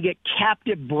 and you can get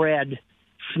captive bred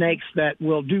snakes that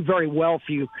will do very well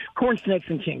for you. Corn snakes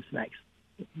and king snakes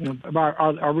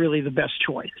are really the best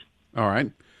choice. All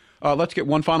right. Let's get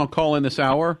one final call in this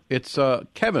hour. It's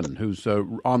Kevin who's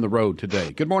on the road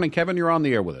today. Good morning, Kevin. You're on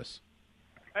the air with us.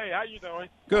 Hey, how you doing?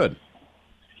 Good.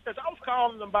 Yes, I was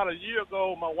calling about a year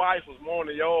ago. My wife was mowing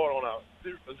the yard on a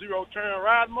zero-turn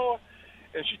ride mower,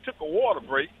 and she took a water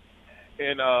break.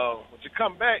 And when she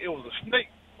come back, it was a snake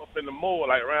up in the mower,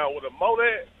 like around with a mower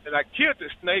there. And I killed the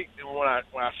snake, and when I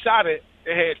shot it,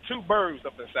 it had 2 birds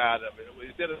up inside of it.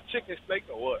 Is that a chicken snake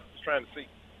or what? I was trying to see.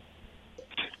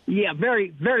 Yeah,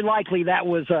 very, very likely that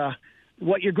was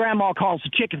what your grandma calls a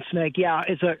chicken snake. Yeah,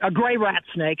 it's a gray rat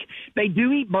snake. They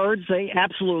do eat birds, they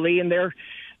absolutely, and they're,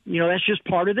 that's just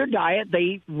part of their diet. They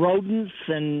eat rodents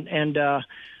and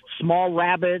small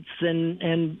rabbits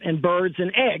and birds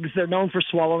and eggs. They're known for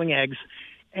swallowing eggs,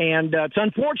 and it's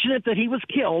unfortunate that he was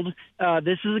killed.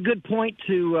 This is a good point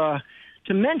to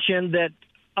mention that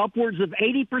upwards of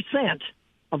 80%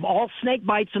 of all snake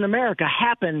bites in America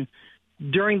happen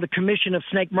during the commission of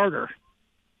snake murder.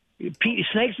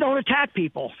 Snakes don't attack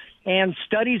people, and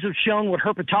studies have shown what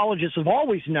herpetologists have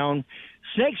always known: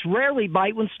 snakes rarely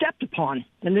bite when stepped upon,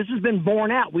 and this has been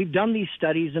borne out. We've done these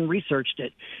studies and researched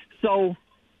it. So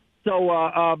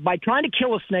by trying to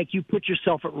kill a snake, you put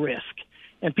yourself at risk.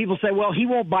 And people say, well, he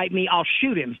won't bite me, I'll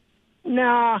shoot him.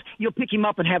 Nah, you'll pick him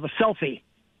up and have a selfie,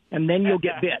 and then you'll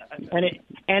get bit.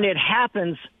 And it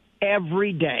happens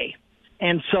every day.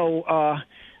 And so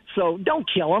don't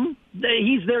kill him.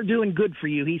 He's there doing good for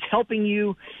you. He's helping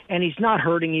you, and he's not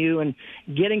hurting you. And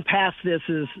getting past this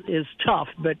is tough.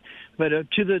 But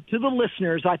to the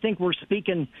listeners, I think we're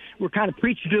kind of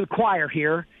preaching to the choir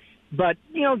here. But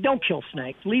don't kill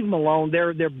snakes. Leave them alone.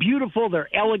 They're beautiful. They're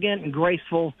elegant and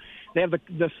graceful. They have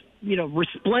the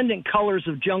resplendent colors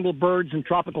of jungle birds and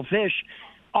tropical fish,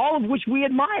 all of which we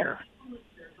admire.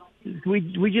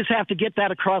 We just have to get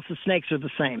that across. The snakes are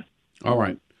the same. All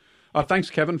right. Thanks,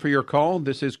 Kevin, for your call.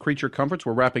 This is Creature Comforts.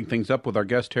 We're wrapping things up with our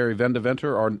guest, Terry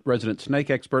Vendeventer, our resident snake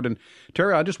expert. And,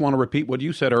 Terry, I just want to repeat what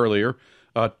you said earlier.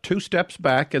 2 steps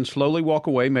back and slowly walk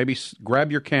away. Maybe grab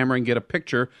your camera and get a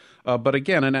picture. But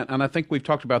again, and I think we've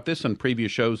talked about this in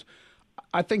previous shows,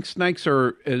 I think snakes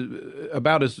are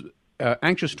about as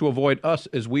anxious to avoid us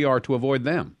as we are to avoid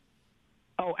them.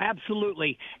 Oh,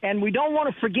 absolutely. And we don't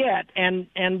want to forget, and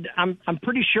I'm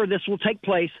pretty sure this will take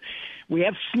place. We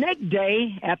have Snake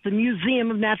Day at the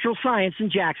Museum of Natural Science in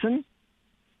Jackson,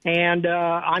 and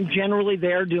I'm generally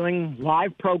there doing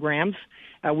live programs.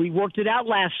 We worked it out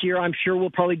last year. I'm sure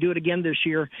we'll probably do it again this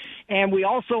year. And we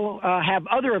also have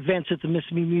other events at the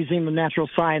Mississippi Museum of Natural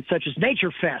Science, such as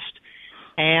Nature Fest.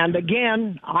 And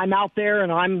again, I'm out there,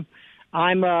 and I'm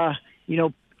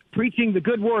preaching the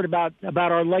good word about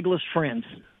our legless friends.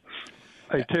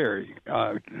 Hey, Terry,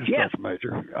 yes. Dr.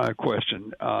 Major,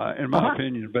 question. In my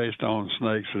opinion, based on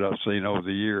snakes that I've seen over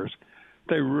the years,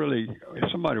 they really,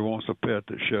 if somebody wants a pet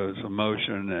that shows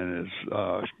emotion and is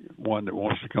one that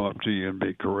wants to come up to you and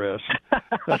be caressed,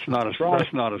 that's not a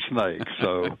snake.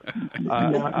 So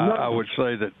I would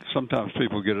say that sometimes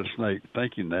people get a snake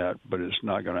thinking that, but it's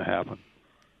not going to happen.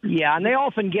 Yeah, and they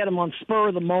often get them on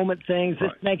spur-of-the-moment things.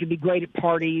 This snake would be great at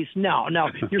parties. No,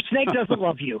 your snake doesn't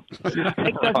love you. Your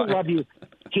snake doesn't love you.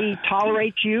 He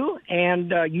tolerates you,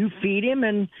 and you feed him,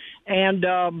 and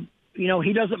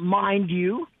he doesn't mind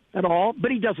you at all,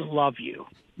 but he doesn't love you.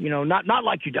 Not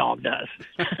like your dog does.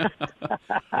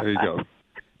 There you go.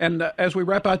 And as we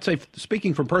wrap, I'd say,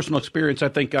 speaking from personal experience, I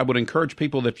think I would encourage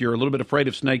people, if you're a little bit afraid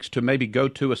of snakes, to maybe go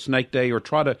to a snake day or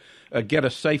try to get a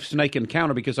safe snake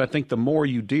encounter, because I think the more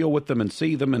you deal with them and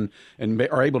see them and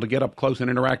are able to get up close and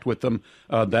interact with them,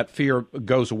 that fear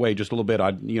goes away just a little bit.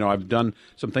 I've done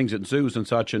some things at zoos and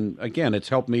such, and again, it's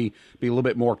helped me be a little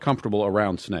bit more comfortable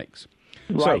around snakes.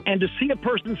 Right, and to see a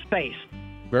person's face.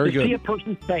 Very good. To see a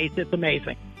person's face, it's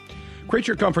amazing.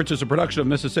 Creature Comforts is a production of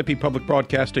Mississippi Public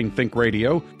Broadcasting Think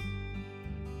Radio.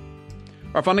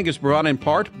 Our funding is brought in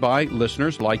part by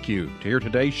listeners like you. To hear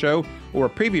today's show or a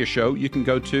previous show, you can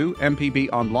go to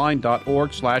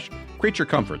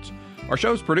mpbonline.org/creaturecomforts. Our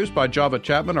show is produced by Java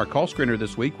Chapman. Our call screener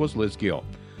this week was Liz Gill.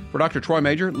 For Dr. Troy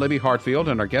Major, Libby Hartfield,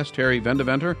 and our guest Terry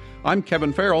Vendeventer, I'm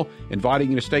Kevin Farrell,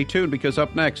 inviting you to stay tuned, because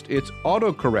up next, it's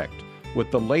AutoCorrect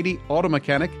with the lady auto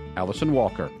mechanic, Allison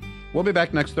Walker. We'll be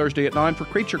back next Thursday at 9 for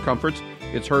Creature Comforts.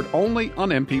 It's heard only on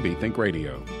MPB Think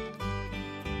Radio.